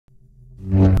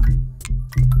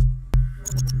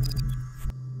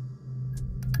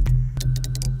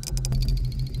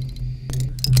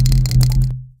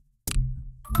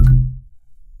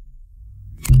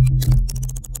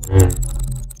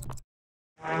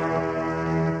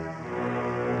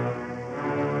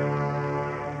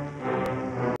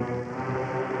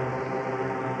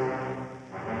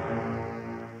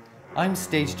I'm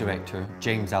stage director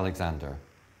James Alexander,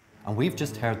 and we've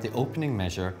just heard the opening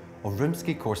measure of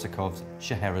Rimsky-Korsakov's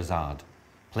Sheherazade,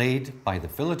 played by the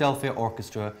Philadelphia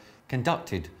Orchestra,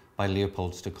 conducted by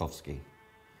Leopold Stokowski.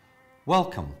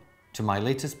 Welcome to my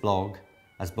latest blog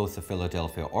as both the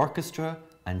Philadelphia Orchestra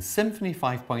and Symphony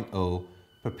 5.0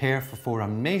 prepare for 4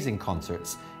 amazing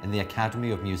concerts in the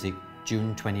Academy of Music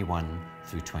June 21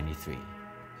 through 23.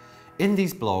 In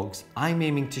these blogs, I'm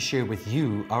aiming to share with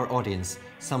you, our audience,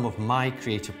 some of my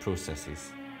creative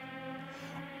processes.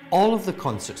 All of the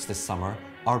concerts this summer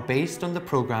are based on the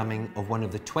programming of one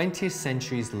of the 20th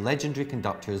century's legendary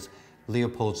conductors,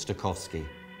 Leopold Stokowski.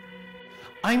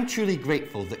 I'm truly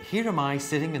grateful that here am I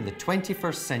sitting in the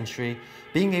 21st century,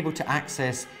 being able to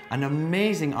access an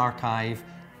amazing archive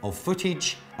of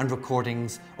footage and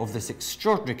recordings of this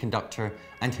extraordinary conductor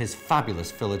and his fabulous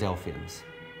Philadelphians.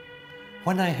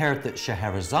 When I heard that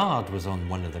Sheherazade was on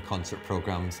one of the concert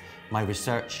programs, my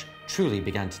research truly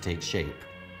began to take shape.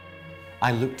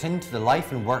 I looked into the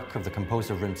life and work of the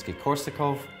composer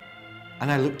Rimsky-Korsakov,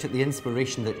 and I looked at the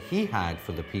inspiration that he had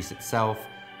for the piece itself,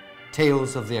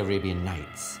 Tales of the Arabian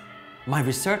Nights. My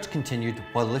research continued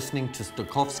while listening to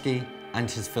Stokowski and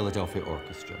his Philadelphia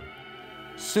Orchestra.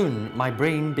 Soon, my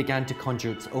brain began to conjure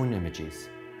its own images.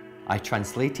 I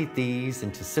translated these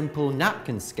into simple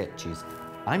napkin sketches.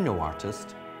 I'm no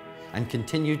artist, and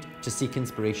continued to seek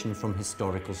inspiration from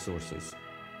historical sources.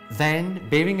 Then,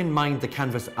 bearing in mind the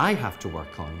canvas I have to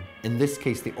work on, in this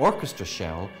case the orchestra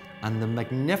shell and the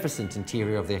magnificent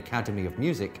interior of the Academy of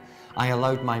Music, I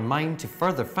allowed my mind to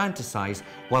further fantasize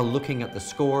while looking at the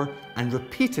score and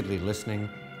repeatedly listening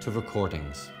to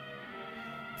recordings.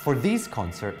 For these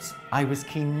concerts, I was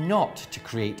keen not to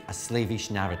create a slavish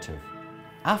narrative.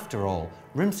 After all,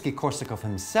 Rimsky-Korsakov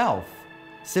himself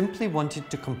simply wanted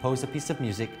to compose a piece of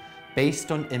music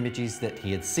based on images that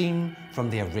he had seen from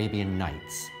the Arabian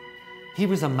Nights. He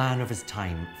was a man of his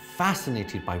time,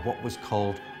 fascinated by what was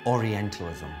called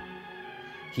Orientalism.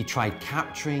 He tried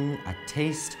capturing a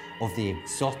taste of the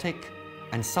exotic,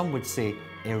 and some would say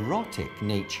erotic,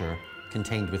 nature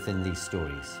contained within these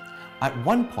stories. At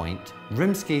one point,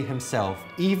 Rimsky himself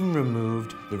even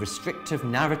removed the restrictive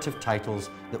narrative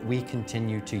titles that we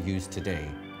continue to use today.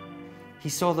 He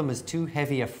saw them as too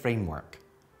heavy a framework.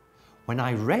 When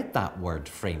I read that word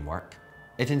framework,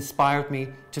 it inspired me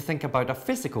to think about a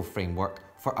physical framework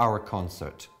for our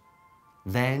concert.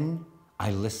 Then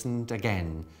I listened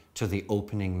again to the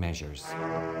opening measures.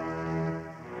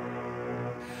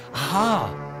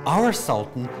 Aha! Our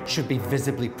Sultan should be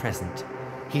visibly present.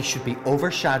 He should be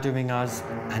overshadowing us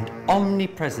and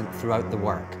omnipresent throughout the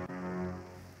work.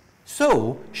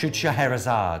 So should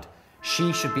Sheherazade.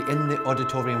 She should be in the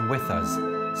auditorium with us,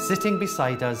 sitting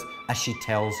beside us as she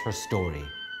tells her story.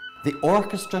 The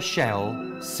orchestra shell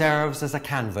serves as a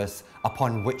canvas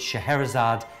upon which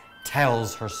Sheherazade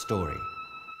tells her story.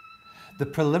 The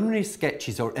preliminary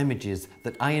sketches or images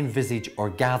that I envisage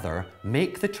or gather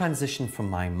make the transition from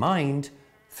my mind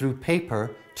through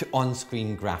paper to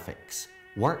on-screen graphics,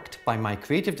 worked by my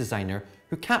creative designer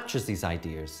who captures these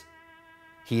ideas.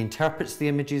 He interprets the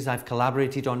images I've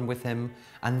collaborated on with him,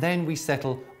 and then we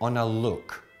settle on a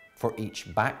look for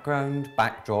each background,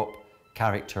 backdrop,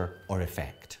 character, or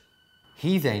effect.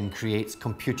 He then creates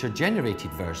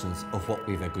computer-generated versions of what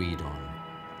we've agreed on.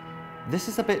 This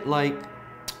is a bit like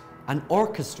an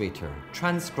orchestrator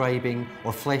transcribing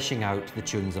or fleshing out the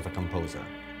tunes of a composer.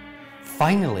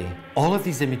 Finally, all of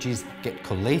these images get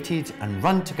collated and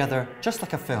run together just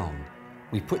like a film.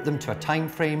 We put them to a time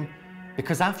frame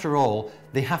because, after all,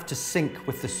 they have to sync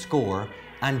with the score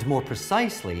and, more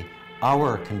precisely,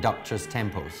 our conductor's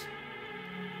tempos.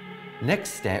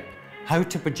 Next step, how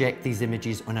to project these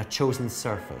images on a chosen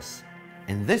surface.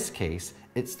 In this case,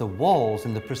 it's the walls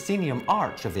and the proscenium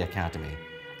arch of the Academy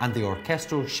and the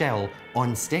orchestral shell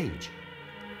on stage.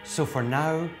 So for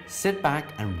now, sit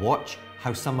back and watch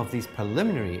how some of these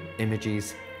preliminary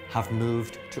images have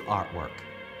moved to artwork.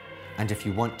 And if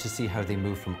you want to see how they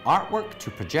move from artwork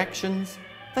to projections,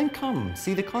 then come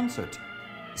see the concert.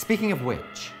 Speaking of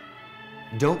which,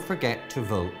 don't forget to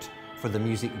vote for the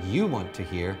music you want to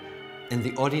hear in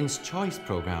the Audience Choice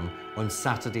programme on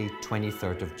Saturday,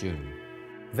 23rd of June.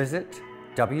 Visit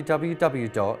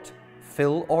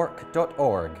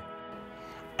www.philorc.org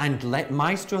and let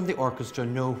Maestro and the orchestra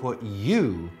know what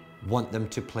you want them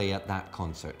to play at that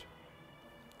concert.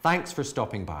 Thanks for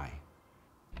stopping by.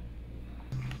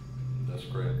 That's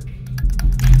great.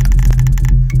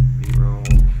 B-roll.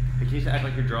 Can you act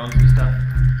like you're drawing some stuff?